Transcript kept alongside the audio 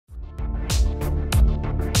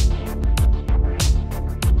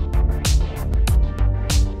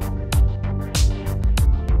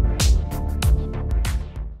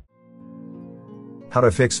How to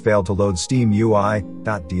fix failed to load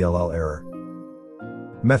steamui.dll error.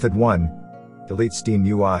 Method 1. Delete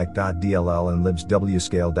steamui.dll and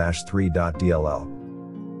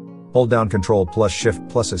libswscale-3.dll. Hold down Ctrl plus Shift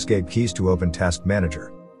plus Escape keys to open Task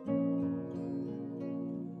Manager.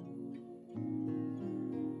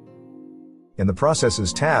 In the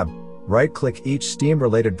Processes tab, right-click each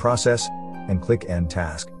Steam-related process and click End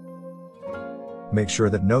Task. Make sure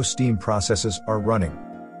that no Steam processes are running.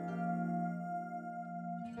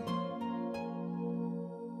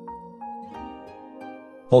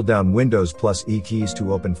 Hold down Windows plus E keys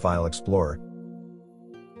to open File Explorer.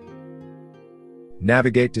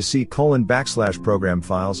 Navigate to C:\program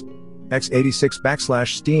files,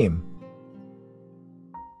 x86/steam.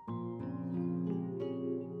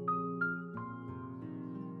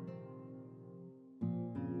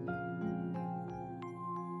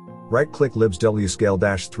 Right-click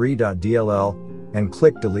libswscale-3.dll and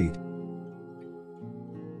click Delete.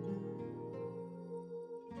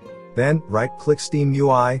 Then, right-click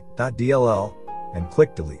steamui.dll and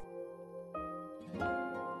click Delete.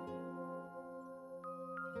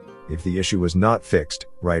 If the issue was not fixed,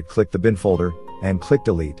 right-click the bin folder and click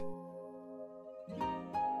Delete.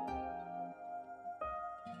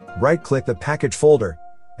 Right-click the package folder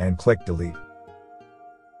and click Delete.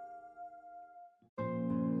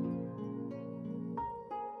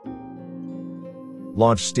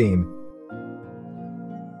 Launch Steam.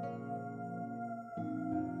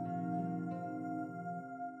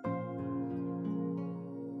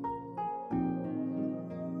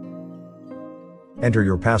 Enter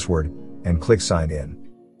your password and click Sign In.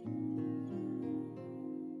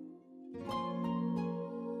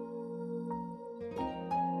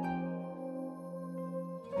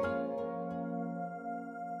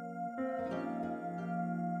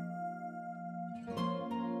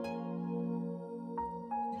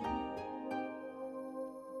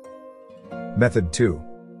 Method 2.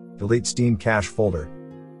 Delete Steam cache folder.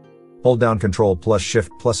 Hold down Ctrl plus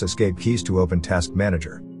Shift plus Escape keys to open Task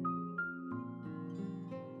Manager.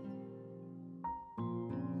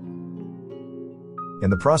 In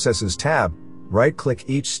the Processes tab, right-click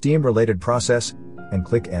each Steam-related process and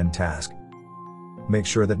click End Task. Make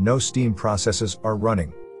sure that no Steam processes are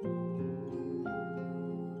running.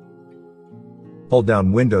 Hold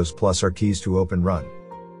down Windows plus R keys to open Run.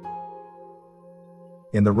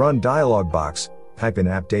 In the Run dialog box, type in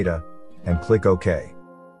app data and click OK.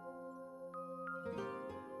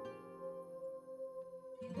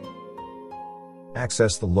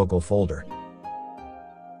 Access the local folder.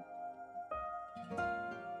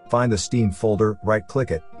 Find the Steam folder,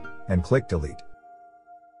 right-click it, and click Delete.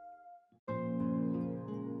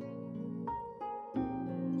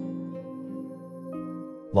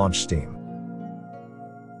 Launch Steam.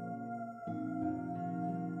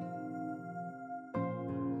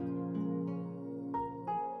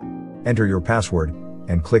 Enter your password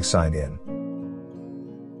and click Sign In.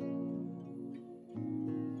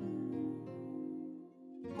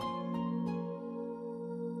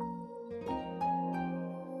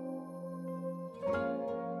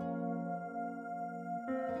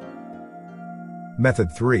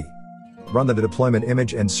 Method 3. Run the deployment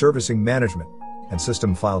image and servicing management and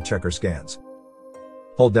system file checker scans.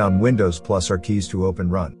 Hold down Windows plus R keys to open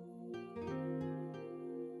Run.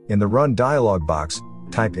 In the Run dialog box,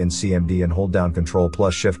 type in CMD and hold down Ctrl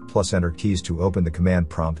plus Shift plus Enter keys to open the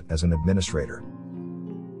command prompt as an administrator.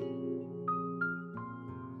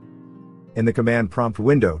 In the command prompt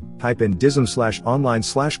window, type in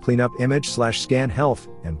DISM/online/cleanup image/scan health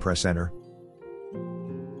and press Enter.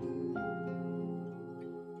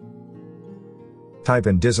 Type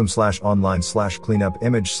in DISM/online/cleanup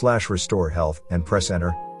image/restore health and press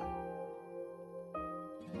Enter.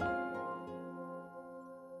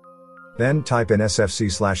 Then type in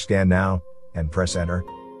SFC/scan now and press Enter.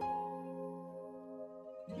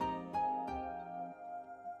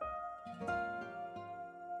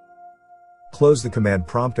 Close the command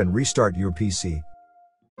prompt and restart your PC.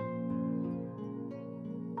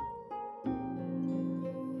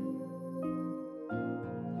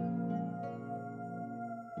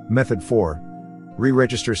 Method 4.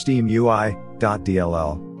 Re-register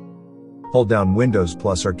steamui.dll. Hold down Windows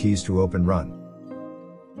plus R keys to open Run.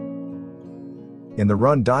 In the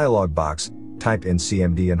Run dialog box, type in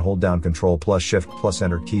CMD and hold down Ctrl plus Shift plus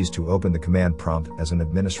Enter keys to open the command prompt as an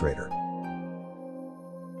administrator.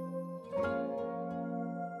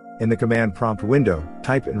 In the command prompt window,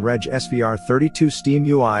 type in regsvr32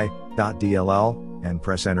 steamui.dll and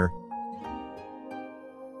press Enter.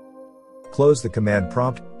 Close the command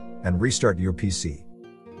prompt and restart your PC.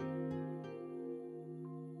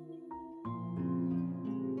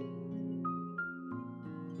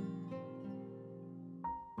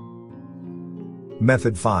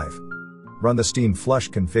 Method 5. Run the steam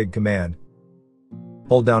flushconfig command.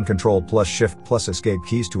 Hold down Ctrl plus Shift plus Escape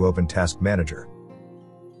keys to open Task Manager.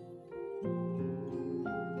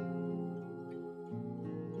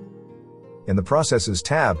 In the Processes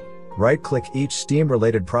tab, right-click each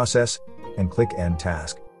Steam-related process and click End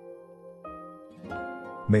Task.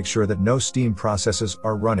 Make sure that no Steam processes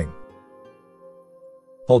are running.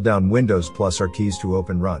 Hold down Windows plus R keys to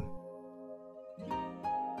open Run.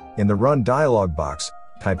 In the Run dialog box,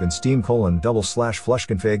 type in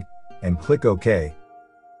steam:/flushconfig and click OK.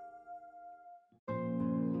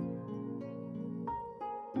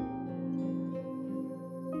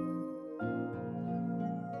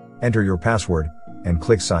 Enter your password and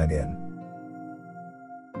click Sign In.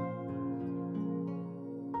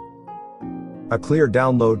 A clear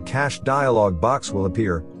Download Cache dialog box will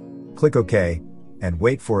appear. Click OK and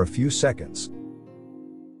wait for a few seconds.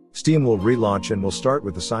 Steam will relaunch and will start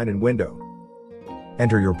with the Sign In window.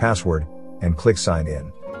 Enter your password and click Sign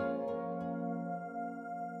In.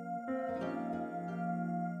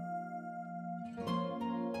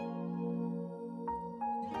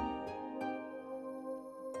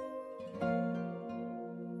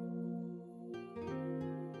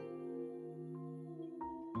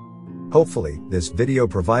 Hopefully, this video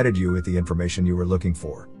provided you with the information you were looking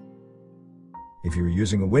for. If you're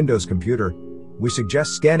using a Windows computer, we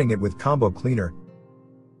suggest scanning it with Combo Cleaner.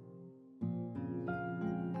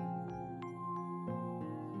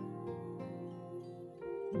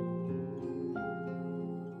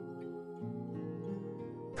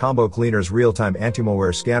 Combo Cleaner's real-time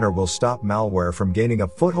anti-malware scanner will stop malware from gaining a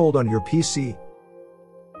foothold on your PC.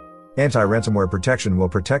 Anti-ransomware protection will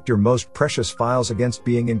protect your most precious files against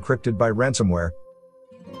being encrypted by ransomware.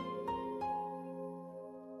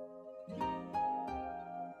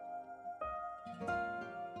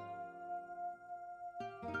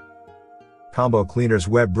 Combo Cleaner's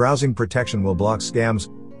web browsing protection will block scams,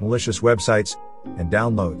 malicious websites, and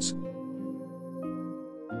downloads.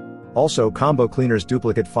 Also, Combo Cleaner's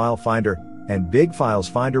duplicate file finder and Big Files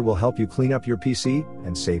Finder will help you clean up your PC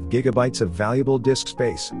and save gigabytes of valuable disk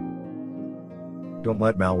space. Don't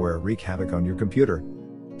let malware wreak havoc on your computer.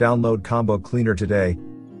 Download Combo Cleaner today.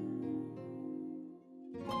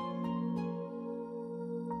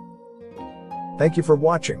 Thank you for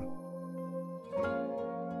watching.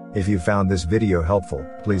 If you found this video helpful,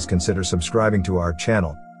 please consider subscribing to our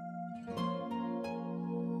channel.